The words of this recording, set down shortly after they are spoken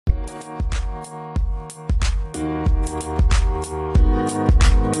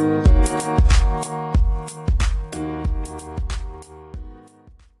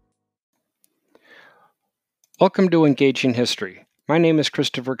Welcome to Engaging History. My name is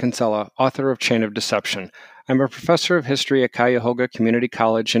Christopher Kinsella, author of Chain of Deception. I'm a professor of history at Cuyahoga Community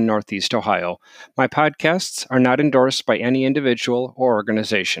College in Northeast Ohio. My podcasts are not endorsed by any individual or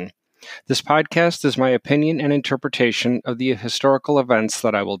organization. This podcast is my opinion and interpretation of the historical events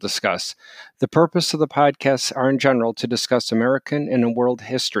that I will discuss. The purpose of the podcasts are in general to discuss American and world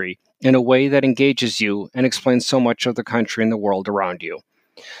history in a way that engages you and explains so much of the country and the world around you.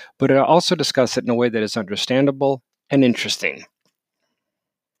 But I'll also discuss it in a way that is understandable and interesting.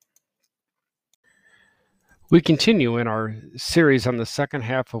 We continue in our series on the second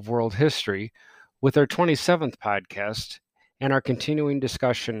half of world history with our 27th podcast and our continuing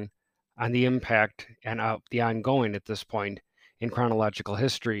discussion on the impact and the ongoing at this point in chronological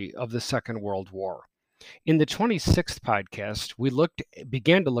history of the Second World War. In the 26th podcast, we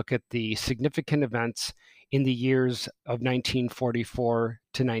began to look at the significant events in the years of 1944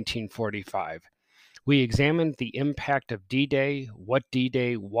 to 1945. We examined the impact of D-Day, what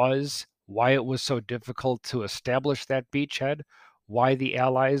D-Day was, why it was so difficult to establish that beachhead, why the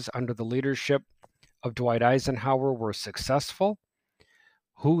Allies under the leadership of Dwight Eisenhower were successful,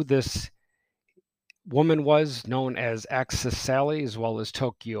 who this woman was known as Axis Sally as well as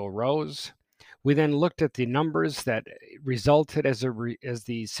Tokyo Rose. We then looked at the numbers that resulted as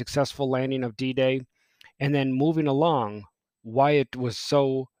the successful landing of D-Day, and then moving along, why it was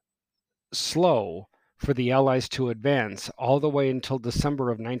so slow for the Allies to advance all the way until December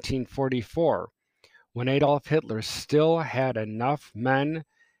of 1944, when Adolf Hitler still had enough men,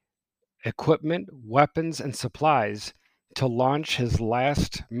 equipment, weapons, and supplies to launch his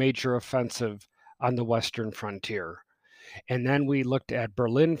last major offensive on the Western frontier. And then we looked at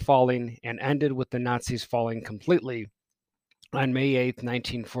Berlin falling and ended with the Nazis falling completely on May 8th,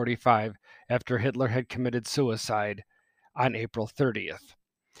 1945, after Hitler had committed suicide on April 30th.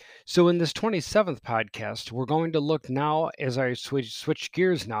 So in this 27th podcast, we're going to look now, as I switch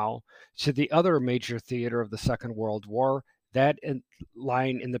gears now, to the other major theater of the Second World War, that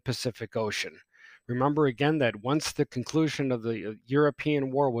lying in the Pacific Ocean. Remember again that once the conclusion of the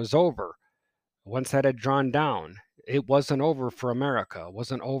European War was over, once that had drawn down, it wasn't over for America. It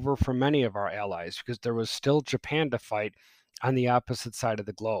wasn't over for many of our allies because there was still Japan to fight on the opposite side of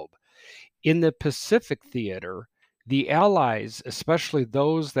the globe. In the Pacific theater, the Allies, especially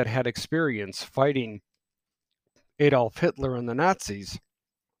those that had experience fighting Adolf Hitler and the Nazis,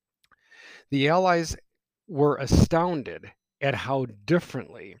 the Allies were astounded at how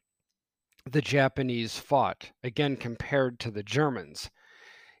differently the Japanese fought, again compared to the Germans.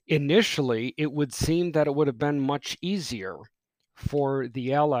 Initially, it would seem that it would have been much easier for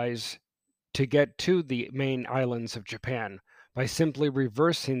the Allies to get to the main islands of Japan by simply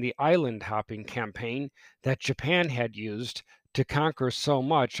reversing the island hopping campaign that Japan had used to conquer so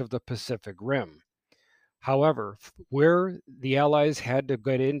much of the Pacific Rim. However, where the Allies had to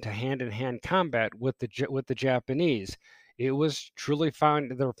get into hand-in-hand combat with the Japanese, it was truly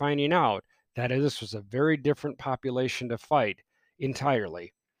they're finding out that this was a very different population to fight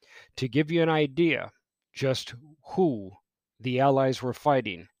entirely. To give you an idea just who the Allies were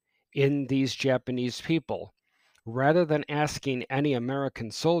fighting in these Japanese people, rather than asking any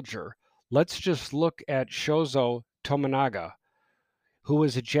American soldier, let's just look at Shozo Tominaga, who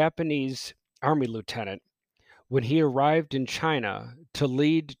was a Japanese army lieutenant when he arrived in China to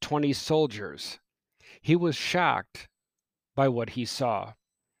lead 20 soldiers. He was shocked by what he saw.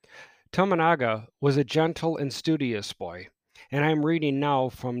 Tominaga was a gentle and studious boy, and I'm reading now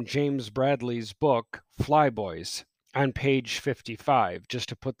from James Bradley's book, Flyboys, on page 55, just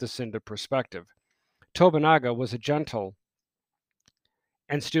to put this into perspective. Tominaga was a gentle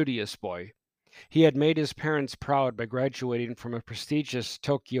and studious boy. He had made his parents proud by graduating from a prestigious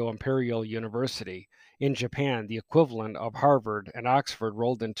Tokyo Imperial University in Japan, the equivalent of Harvard and Oxford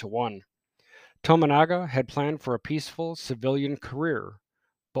rolled into one. Tominaga had planned for a peaceful civilian career,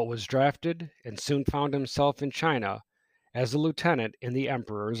 but was drafted and soon found himself in China as a lieutenant in the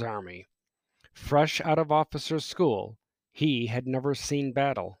Emperor's army. Fresh out of officers' school, he had never seen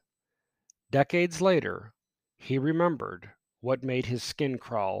battle. Decades later, he remembered what made his skin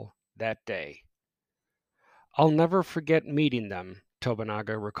crawl that day. I'll never forget meeting them,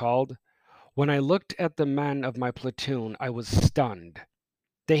 Tominaga recalled. When I looked at the men of my platoon, I was stunned.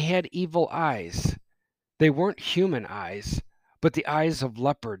 They had evil eyes. They weren't human eyes, but the eyes of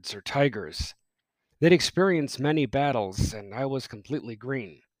leopards or tigers. They'd experienced many battles, and I was completely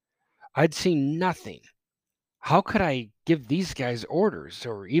green. I'd seen nothing. How could I give these guys orders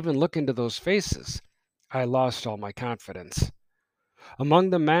or even look into those faces? I lost all my confidence. Among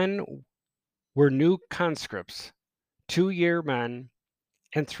the men were new conscripts, 2-year men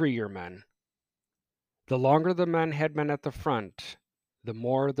and 3-year men. The longer the men had been at the front, the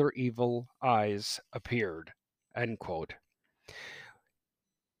more their evil eyes appeared. End quote.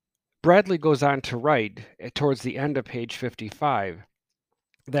 Bradley goes on to write, towards the end of page 55,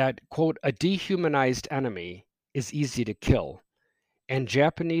 that, quote, a dehumanized enemy is easy to kill, and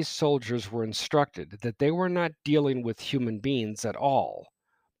Japanese soldiers were instructed that they were not dealing with human beings at all,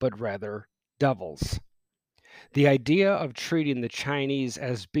 but rather devils. The idea of treating the Chinese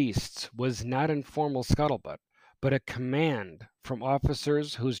as beasts was not informal scuttlebutt, but a command from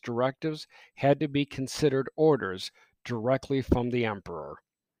officers whose directives had to be considered orders directly from the emperor.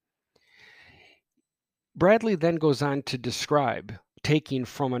 Bradley then goes on to describe, taking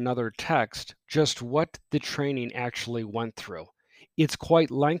from another text, just what the training actually went through. It's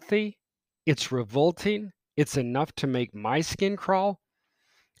quite lengthy, it's revolting, it's enough to make my skin crawl,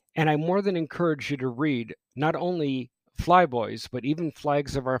 and I more than encourage you to read not only Flyboys, but even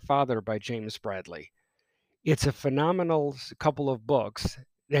Flags of Our Father by James Bradley. It's a phenomenal couple of books,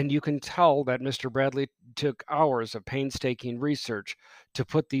 and you can tell that Mr. Bradley took hours of painstaking research to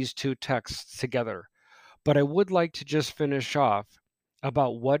put these two texts together. But I would like to just finish off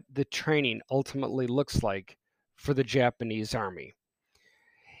about what the training ultimately looks like for the Japanese army.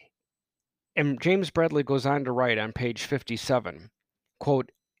 And James Bradley goes on to write on page 57,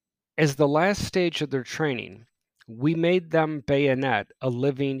 quote, as the last stage of their training, we made them bayonet a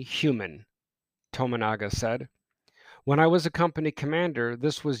living human, Tominaga said. When I was a company commander,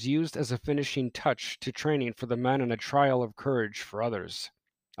 this was used as a finishing touch to training for the men and a trial of courage for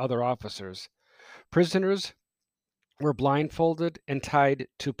other officers. Prisoners were blindfolded and tied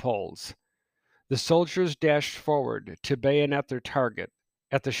to poles. The soldiers dashed forward to bayonet their target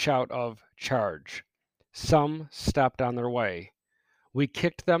at the shout of charge. Some stopped on their way. We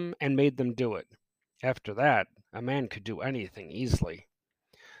kicked them and made them do it. After that, a man could do anything easily.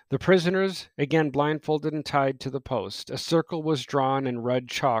 The prisoners, again blindfolded and tied to the post, a circle was drawn in red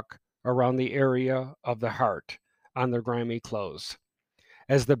chalk around the area of the heart on their grimy clothes.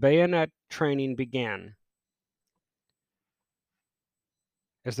 As the bayonet training began,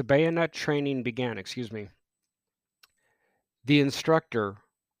 the instructor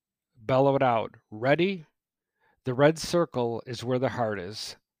bellowed out, ready? The red circle is where the heart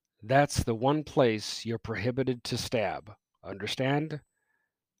is. That's the one place you're prohibited to stab. Understand?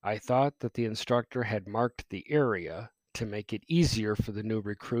 I thought that the instructor had marked the area to make it easier for the new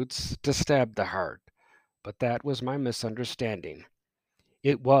recruits to stab the heart, but that was my misunderstanding.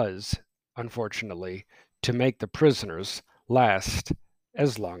 It was, unfortunately, to make the prisoners last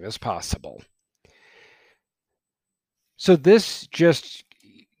as long as possible. So this just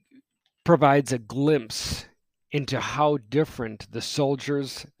provides a glimpse into how different the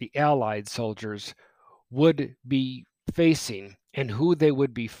soldiers, the Allied soldiers, would be facing and who they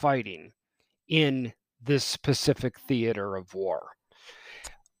would be fighting in this specific theater of war.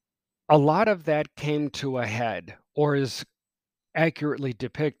 A lot of that came to a head, or is accurately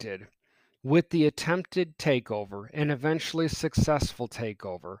depicted, with the attempted takeover and eventually successful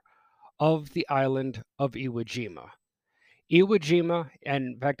takeover of the island of Iwo Jima. Iwo Jima,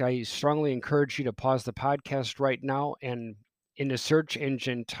 and in fact, I strongly encourage you to pause the podcast right now and in the search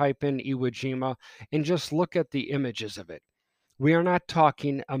engine type in Iwo Jima and just look at the images of it. We are not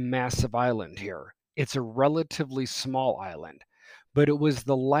talking a massive island here. It's a relatively small island, but it was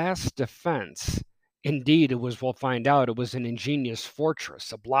the last defense. Indeed, we'll find out, it was an ingenious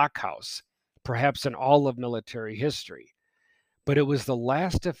fortress, a blockhouse, perhaps in all of military history. But it was the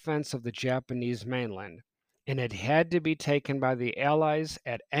last defense of the Japanese mainland, and it had to be taken by the Allies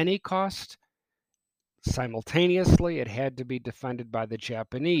at any cost. Simultaneously, it had to be defended by the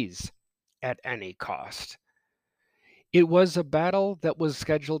Japanese at any cost. It was a battle that was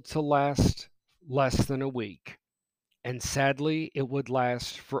scheduled to last less than a week, and sadly, it would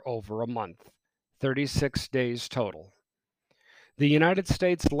last for over a month, 36 days total. The United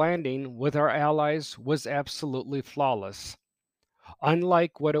States landing with our allies was absolutely flawless.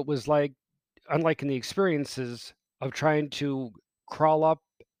 Unlike in the experiences of trying to crawl up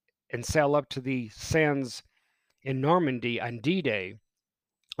and sail up to the sands in Normandy on D-Day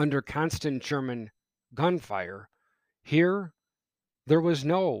under constant German gunfire, here there was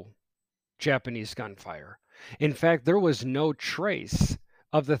no Japanese gunfire. In fact, there was no trace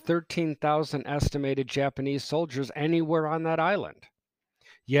of the 13,000 estimated Japanese soldiers anywhere on that island.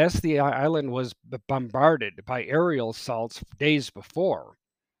 Yes, the island was bombarded by aerial assaults days before,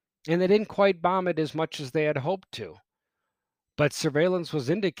 and they didn't quite bomb it as much as they had hoped to. But surveillance was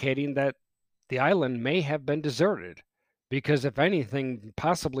indicating that the island may have been deserted. because if anything,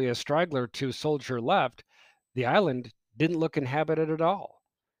 possibly a straggler to soldier left, the island didn't look inhabited at all.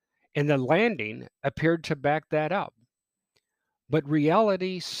 And the landing appeared to back that up. But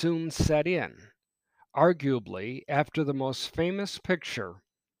reality soon set in, arguably after the most famous picture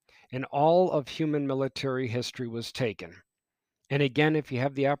in all of human military history was taken. And again, if you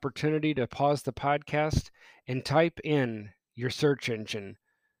have the opportunity to pause the podcast and type in your search engine,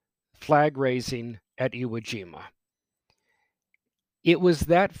 flag raising at Iwo Jima. It was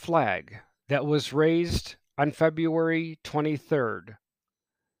that flag that was raised on February 23rd,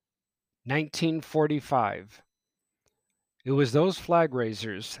 1945. It was those flag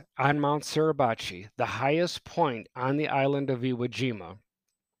raisers on Mount Suribachi, the highest point on the island of Iwo Jima.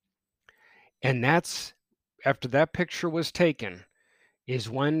 And that's, after that picture was taken, is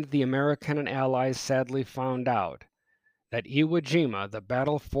when the American and Allies sadly found out that Iwo Jima, the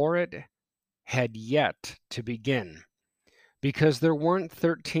battle for it, had yet to begin. Because there weren't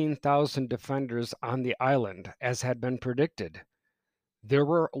 13,000 defenders on the island, as had been predicted. There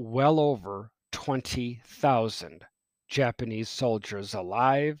were well over 20,000 Japanese soldiers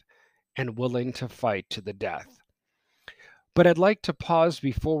alive and willing to fight to the death. But I'd like to pause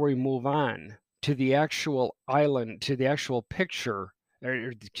before we move on to the actual island, to the actual picture,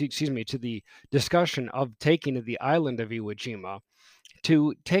 or excuse me, to the discussion of taking to the island of Iwo Jima,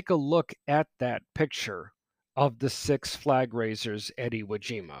 to take a look at that picture of the 6 flag raisers at Iwo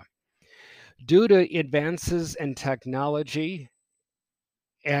Jima. Due to advances in technology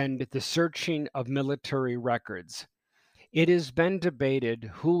and the searching of military records, it has been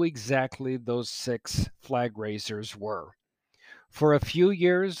debated who exactly those 6 flag raisers were. For a few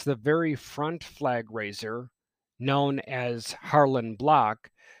years, the very front flag raiser, known as Harlan Block,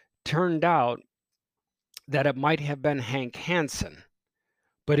 turned out that it might have been Hank Hansen.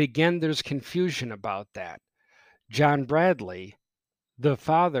 But again, there's confusion about that. John Bradley, the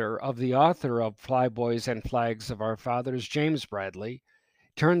father of the author of Flyboys and Flags of Our Fathers, James Bradley,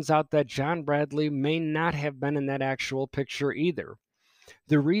 turns out that John Bradley may not have been in that actual picture either.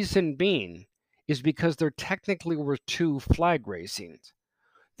 The reason being is because there technically were 2 flag raisings.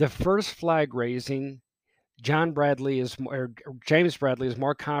 The first flag raising, James Bradley is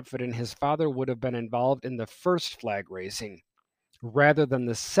more confident his father would have been involved in the first flag raising rather than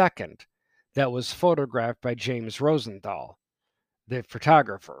the second that was photographed by James Rosenthal, the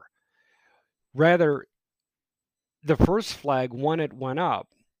photographer. Rather, the first flag, when it went up,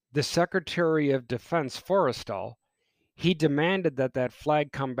 the Secretary of Defense, Forrestal, he demanded that that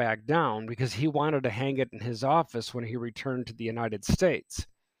flag come back down because he wanted to hang it in his office when he returned to the United States.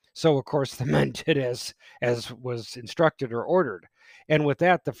 So, of course, the men did as was instructed or ordered. And with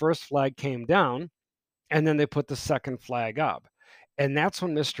that, the first flag came down, and then they put the second flag up. And that's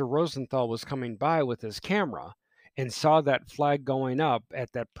when Mr. Rosenthal was coming by with his camera and saw that flag going up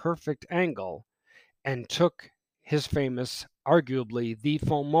at that perfect angle and took his famous, arguably the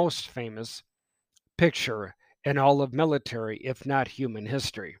most famous picture in all of military, if not human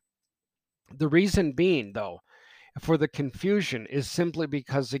history. The reason being, though, for the confusion is simply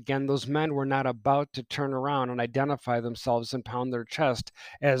because, again, those men were not about to turn around and identify themselves and pound their chest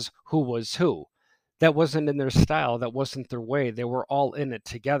as who was who. That wasn't in their style. That wasn't their way. They were all in it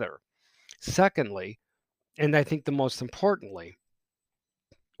together. Secondly, and I think the most importantly,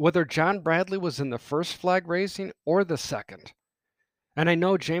 whether John Bradley was in the first flag raising or the second. And I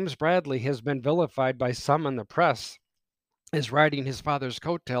know James Bradley has been vilified by some in the press as riding his father's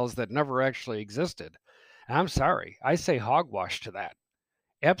coattails that never actually existed. I'm sorry, I say hogwash to that.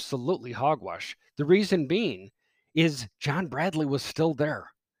 Absolutely hogwash. The reason being is John Bradley was still there.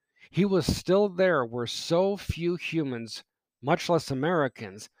 He was still there where so few humans, much less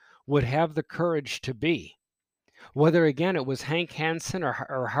Americans, would have the courage to be. Whether, again, it was Hank Hansen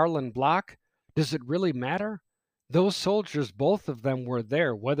or Harlan Block, does it really matter? Those soldiers, both of them were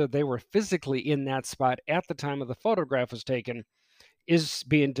there. Whether they were physically in that spot at the time of the photograph was taken is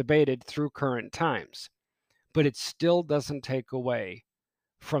being debated through current times. But it still doesn't take away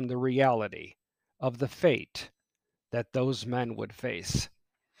from the reality of the fate that those men would face.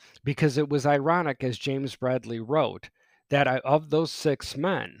 Because it was ironic, as James Bradley wrote, that of those 6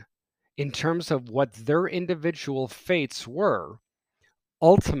 men, in terms of what their individual fates were,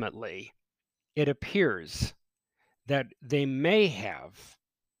 ultimately, it appears that they may have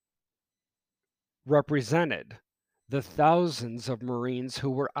represented the thousands of Marines who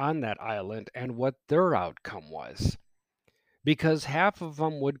were on that island and what their outcome was. Because half of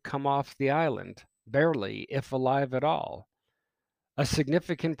them would come off the island, barely, if alive at all. A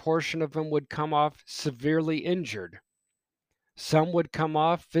significant portion of them would come off severely injured. Some would come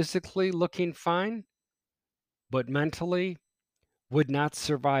off physically looking fine, but mentally would not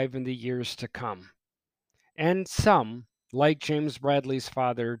survive in the years to come. And some, like James Bradley's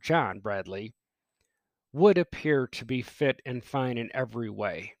father, John Bradley, would appear to be fit and fine in every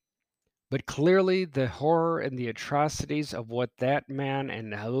way. But clearly, the horror and the atrocities of what that man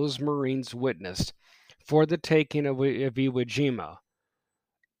and those Marines witnessed for the taking of Iwo Jima,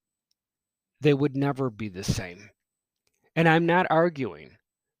 they would never be the same. And I'm not arguing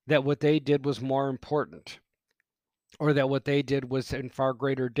that what they did was more important or that what they did was in far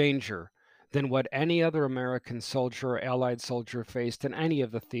greater danger than what any other American soldier or Allied soldier faced in any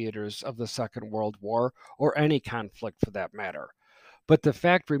of the theaters of the Second World War or any conflict for that matter. But the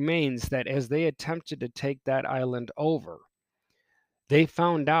fact remains that as they attempted to take that island over, they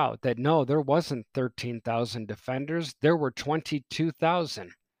found out that no, there wasn't 13,000 defenders, there were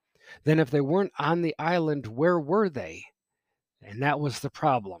 22,000. Then if they weren't on the island, where were they? And that was the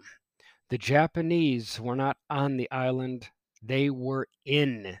problem. The Japanese were not on the island, they were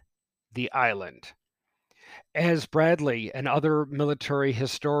in the island. As Bradley and other military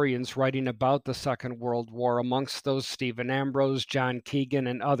historians writing about the Second World War, amongst those Stephen Ambrose, John Keegan,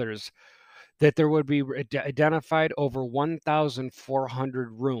 and others, that there would be identified over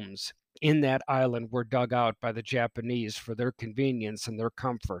 1,400 rooms in that island were dug out by the Japanese for their convenience and their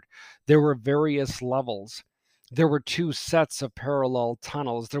comfort. There were various levels. There were two sets of parallel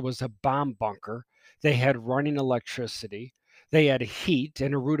tunnels. There was a bomb bunker. They had running electricity. They had heat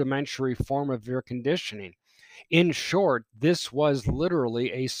and a rudimentary form of air conditioning. In short, this was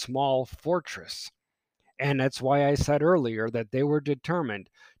literally a small fortress. And that's why I said earlier that they were determined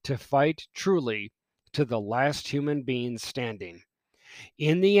to fight truly to the last human being standing.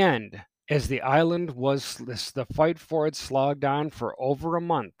 In the end, as the island was the fight for it slogged on for over a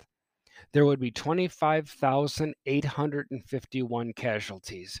month, there would be 25,851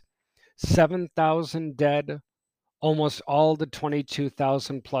 casualties, 7,000 dead, almost all the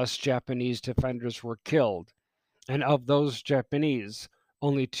 22,000 plus Japanese defenders were killed, and of those Japanese,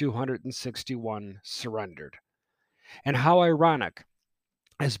 only 261 surrendered. And how ironic,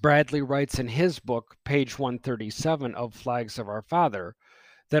 as Bradley writes in his book, page 137 of Flags of Our Father,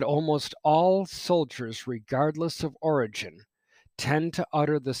 that almost all soldiers, regardless of origin, tend to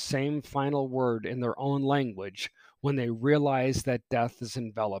utter the same final word in their own language when they realize that death is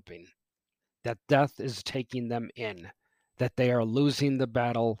enveloping, that death is taking them in, that they are losing the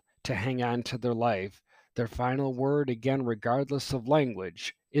battle to hang on to their life. Their final word, again, regardless of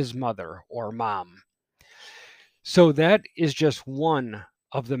language, is mother or mom. So that is just one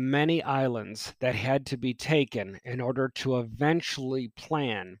of the many islands that had to be taken in order to eventually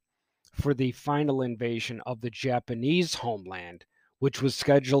plan for the final invasion of the Japanese homeland, which was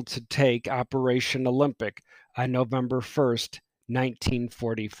scheduled to take Operation Olympic on November 1st,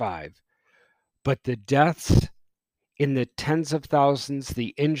 1945. But the deaths in the tens of thousands,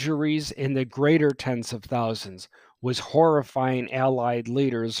 the injuries in the greater tens of thousands, was horrifying Allied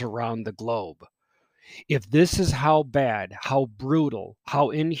leaders around the globe. If this is how bad, how brutal,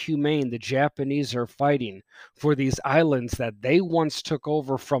 how inhumane the Japanese are fighting for these islands that they once took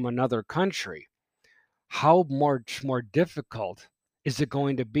over from another country, how much more difficult is it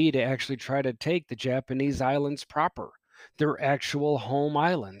going to be to actually try to take the Japanese islands proper, their actual home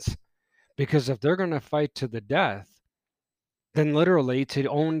islands? Because if they're going to fight to the death, then literally to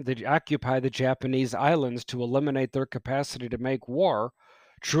occupy the Japanese islands to eliminate their capacity to make war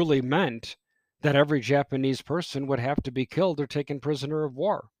truly meant that every Japanese person would have to be killed or taken prisoner of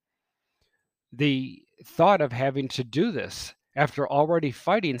war. The thought of having to do this after already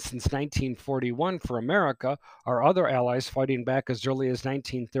fighting since 1941 for America, our other allies fighting back as early as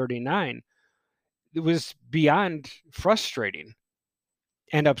 1939, it was beyond frustrating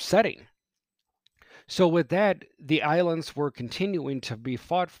and upsetting. So with that, the islands were continuing to be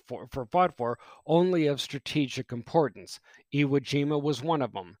fought for only of strategic importance. Iwo Jima was one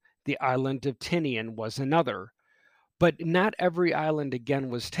of them. The island of Tinian was another. But not every island again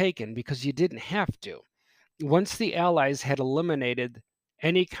was taken because you didn't have to. Once the Allies had eliminated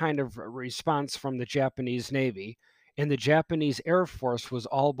any kind of response from the Japanese Navy and the Japanese Air Force was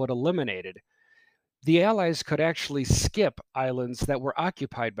all but eliminated, the Allies could actually skip islands that were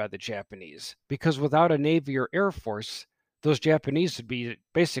occupied by the Japanese because without a Navy or Air Force, those Japanese would be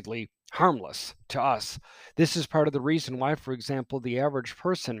basically harmless to us. This is part of the reason why, for example, the average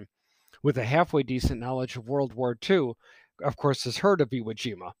person with a halfway decent knowledge of World War II, of course, has heard of Iwo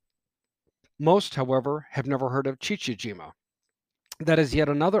Jima. Most, however, have never heard of Chichijima. That is yet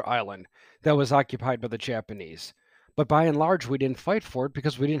another island that was occupied by the Japanese. But by and large, we didn't fight for it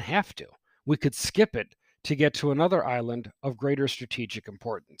because we didn't have to. We could skip it to get to another island of greater strategic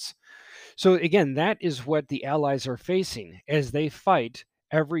importance. So, again, that is what the Allies are facing as they fight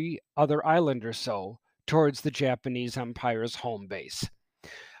every other island or so towards the Japanese Empire's home base.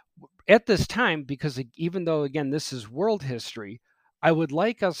 At this time, because even though, again, this is world history, I would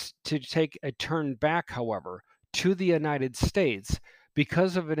like us to take a turn back, however, to the United States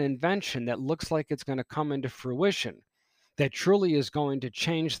because of an invention that looks like it's going to come into fruition, that truly is going to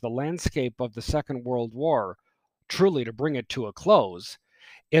change the landscape of the Second World War, truly to bring it to a close,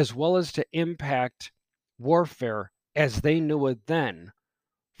 as well as to impact warfare as they knew it then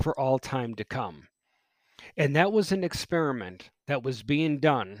for all time to come. And that was an experiment that was being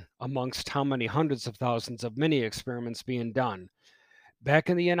done amongst how many hundreds of thousands of many experiments being done back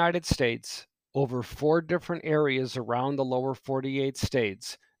in the United States over 4 different areas around the lower 48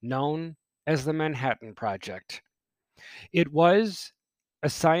 states, known as the Manhattan Project. It was a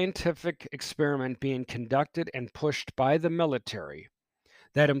scientific experiment being conducted and pushed by the military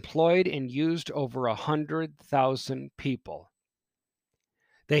that employed and used over 100,000 people.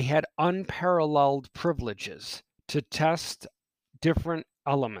 They had unparalleled privileges to test different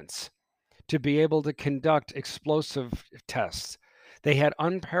elements, to be able to conduct explosive tests. They had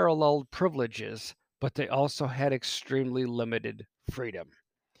unparalleled privileges, but they also had extremely limited freedom.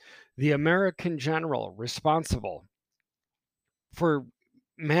 The American general responsible for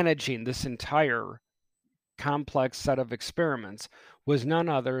managing this entire complex set of experiments was none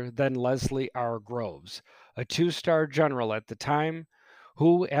other than Leslie R. Groves, a 2-star general at the time,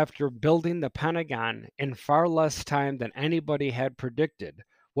 who, after building the Pentagon in far less time than anybody had predicted,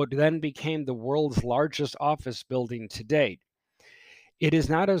 what then became the world's largest office building to date. It is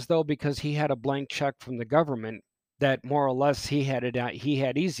not as though because he had a blank check from the government that more or less he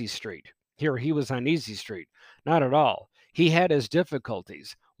had Easy Street. Here he was on Easy Street. Not at all. He had his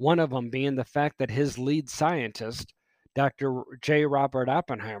difficulties. One of them being the fact that his lead scientist, Dr. J. Robert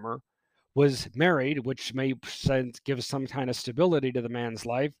Oppenheimer, was married, which may give some kind of stability to the man's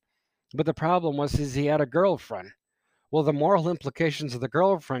life. But the problem was is he had a girlfriend. Well, the moral implications of the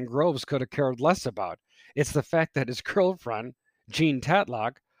girlfriend Groves could have cared less about. It's the fact that his girlfriend, Jean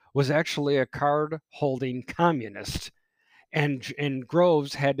Tatlock, was actually a card-holding communist, and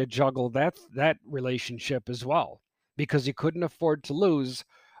Groves had to juggle that relationship as well because he couldn't afford to lose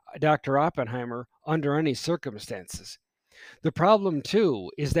Dr. Oppenheimer under any circumstances. The problem,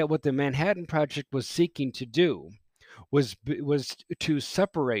 too, is that what the Manhattan Project was seeking to do was to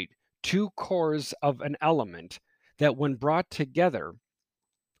separate 2 cores of an element that, when brought together,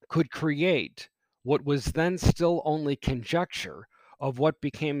 could create what was then still only conjecture of what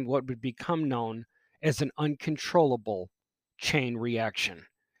would become known as an uncontrollable chain reaction.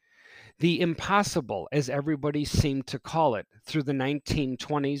 The impossible, as everybody seemed to call it through the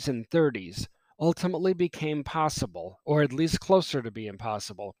 1920s and 30s, ultimately became possible, or at least closer to being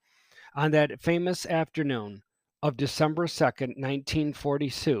possible, on that famous afternoon of December 2nd,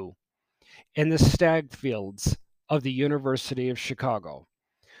 1942, in the stag fields of the University of Chicago.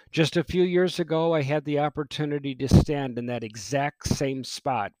 Just a few years ago, I had the opportunity to stand in that exact same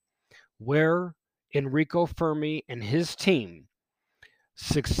spot where Enrico Fermi and his team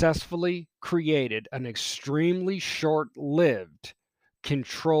successfully created an extremely short-lived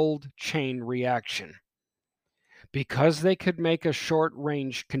controlled chain reaction. Because they could make a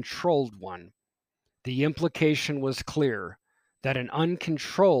short-range controlled one, the implication was clear that an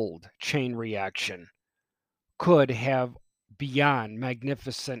uncontrolled chain reaction could have beyond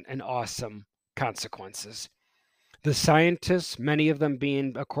magnificent and awesome consequences. The scientists, many of them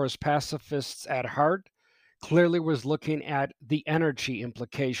being, of course, pacifists at heart, clearly was looking at the energy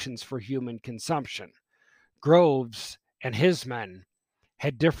implications for human consumption. Groves and his men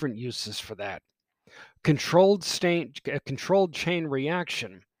had different uses for that. Controlled chain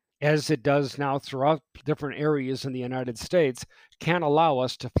reaction, as it does now throughout different areas in the United States, can allow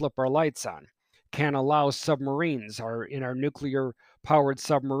us to flip our lights on, can allow submarines, in our nuclear-powered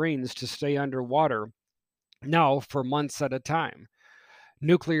submarines, to stay underwater now for months at a time.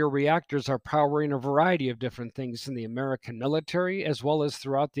 Nuclear reactors are powering a variety of different things in the American military as well as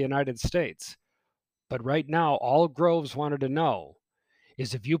throughout the United States. But right now, all Groves wanted to know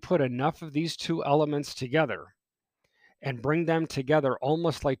is if you put enough of these 2 elements together and bring them together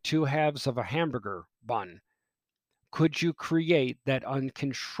almost like 2 halves of a hamburger bun, could you create that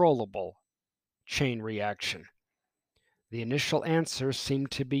uncontrollable chain reaction? The initial answer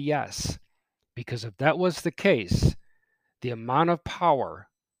seemed to be yes, because if that was the case, the amount of power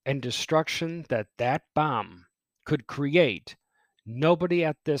and destruction that that bomb could create, nobody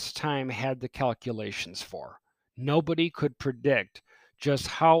at this time had the calculations for. Nobody could predict just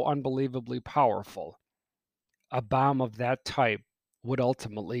how unbelievably powerful a bomb of that type would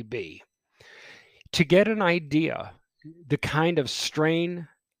ultimately be. To get an idea, the kind of strain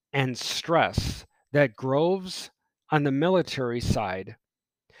and stress that Groves on the military side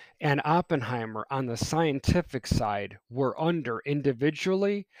and Oppenheimer on the scientific side were under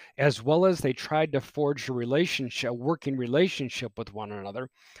individually, as well as they tried to forge a working relationship with one another.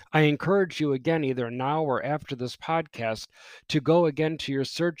 I encourage you again, either now or after this podcast, to go again to your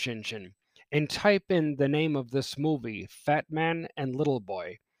search engine and type in the name of this movie, Fat Man and Little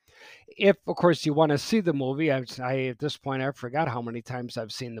Boy. If, of course, you want to see the movie, at this point I forgot how many times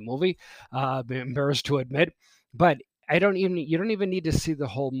I've seen the movie. I'm embarrassed to admit, but you don't even need to see the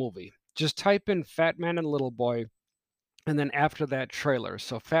whole movie. Just type in Fat Man and Little Boy, and then after that, trailer.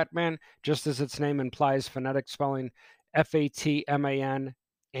 So Fat Man, just as its name implies, phonetic spelling, Fatman,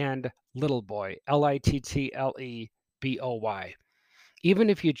 and Little Boy, Littleboy. Even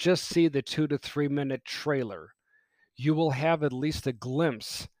if you just see the 2 to 3 minute trailer, you will have at least a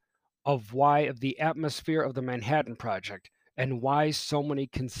glimpse of the atmosphere of the Manhattan Project and why so many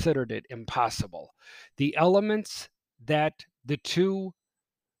considered it impossible. The elements that the two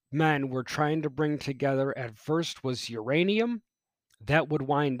men were trying to bring together at first was uranium that would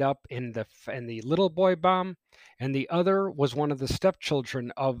wind up in the little boy bomb, and the other was one of the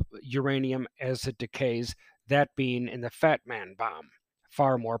stepchildren of uranium as it decays, that being in the Fat Man bomb,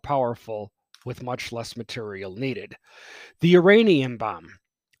 far more powerful with much less material needed. The uranium bomb.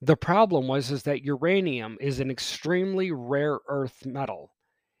 The problem was is that uranium is an extremely rare earth metal.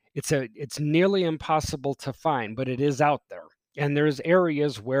 It's nearly impossible to find, but it is out there. And there's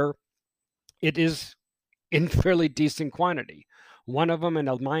areas where it is in fairly decent quantity. One of them in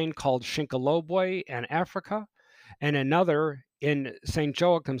a mine called Shinkolobwe in Africa, and another in St.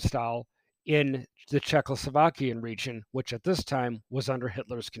 Joachimsthal in the Czechoslovakian region, which at this time was under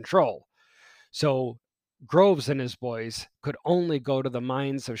Hitler's control. So Groves and his boys could only go to the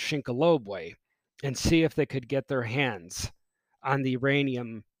mines of Shinkolobwe and see if they could get their hands on the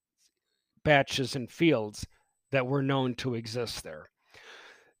uranium batches and fields that were known to exist there.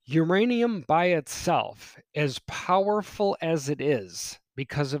 Uranium by itself, as powerful as it is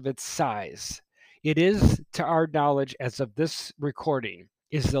because of its size, it is, to our knowledge as of this recording,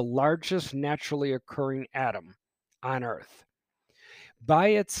 is the largest naturally occurring atom on Earth. By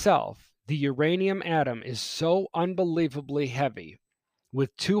itself, the uranium atom is so unbelievably heavy,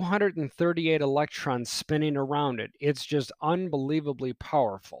 with 238 electrons spinning around it, it's just unbelievably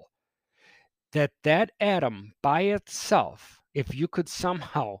powerful. That atom by itself, if you could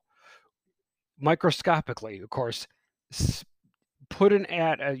somehow, microscopically, of course, put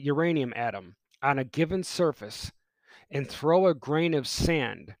a uranium atom on a given surface and throw a grain of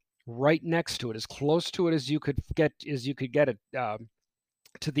sand right next to it, as close to it as you could get it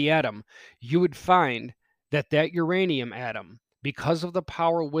to the atom, you would find that uranium atom, because of the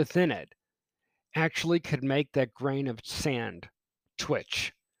power within it, actually could make that grain of sand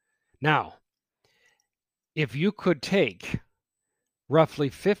twitch. Now, if you could take roughly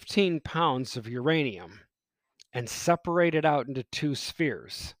 15 pounds of uranium and separate it out into two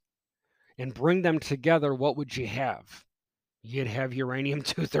spheres and bring them together, what would you have? You'd have uranium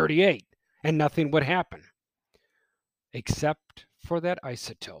 238, and nothing would happen except for that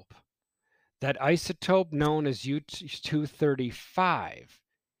isotope. That isotope known as U-235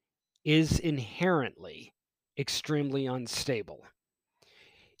 is inherently extremely unstable.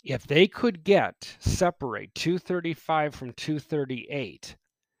 If they could separate 235 from 238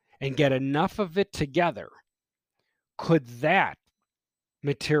 and get enough of it together, could that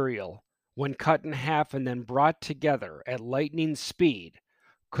material, when cut in half and then brought together at lightning speed,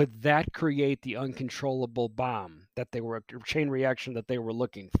 could that create the uncontrollable bomb chain reaction that they were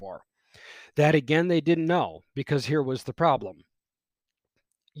looking for? That again, they didn't know, because here was the problem.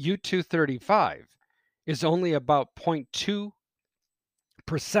 U-235 is only about 0.2%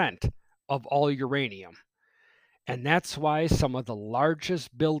 of all uranium. And that's why some of the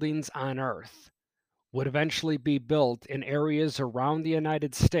largest buildings on Earth would eventually be built in areas around the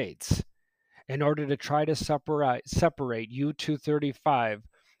United States in order to try to separate U-235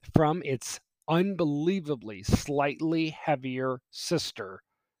 from its unbelievably slightly heavier sister,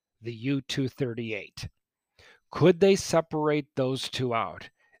 the U-238. Could they separate those two out?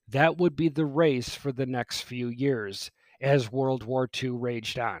 That would be the race for the next few years as World War II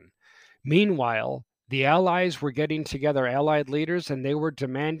raged on. Meanwhile, the Allies were getting together, Allied leaders, and they were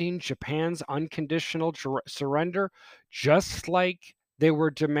demanding Japan's unconditional surrender, just like they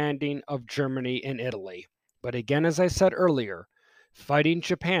were demanding of Germany and Italy. But again, as I said earlier, fighting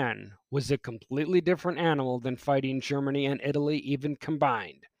Japan was a completely different animal than fighting Germany and Italy even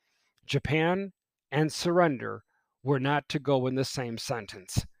combined. Japan and surrender were not to go in the same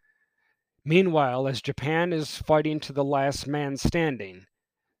sentence. Meanwhile, as Japan is fighting to the last man standing,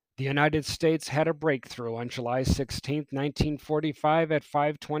 the United States had a breakthrough on July 16, 1945 at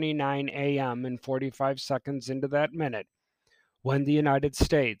 5:29 a.m. and 45 seconds into that minute, when the United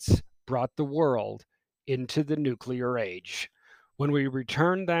States brought the world into the nuclear age. When we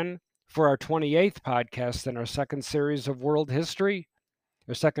return then for our 28th podcast in our second series of world history,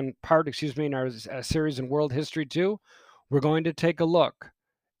 or second part, in our series in World History 2, we're going to take a look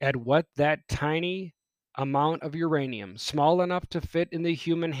at what that tiny amount of uranium, small enough to fit in the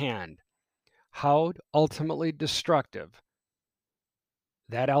human hand, how ultimately destructive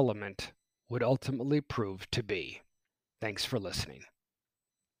that element would ultimately prove to be. Thanks for listening.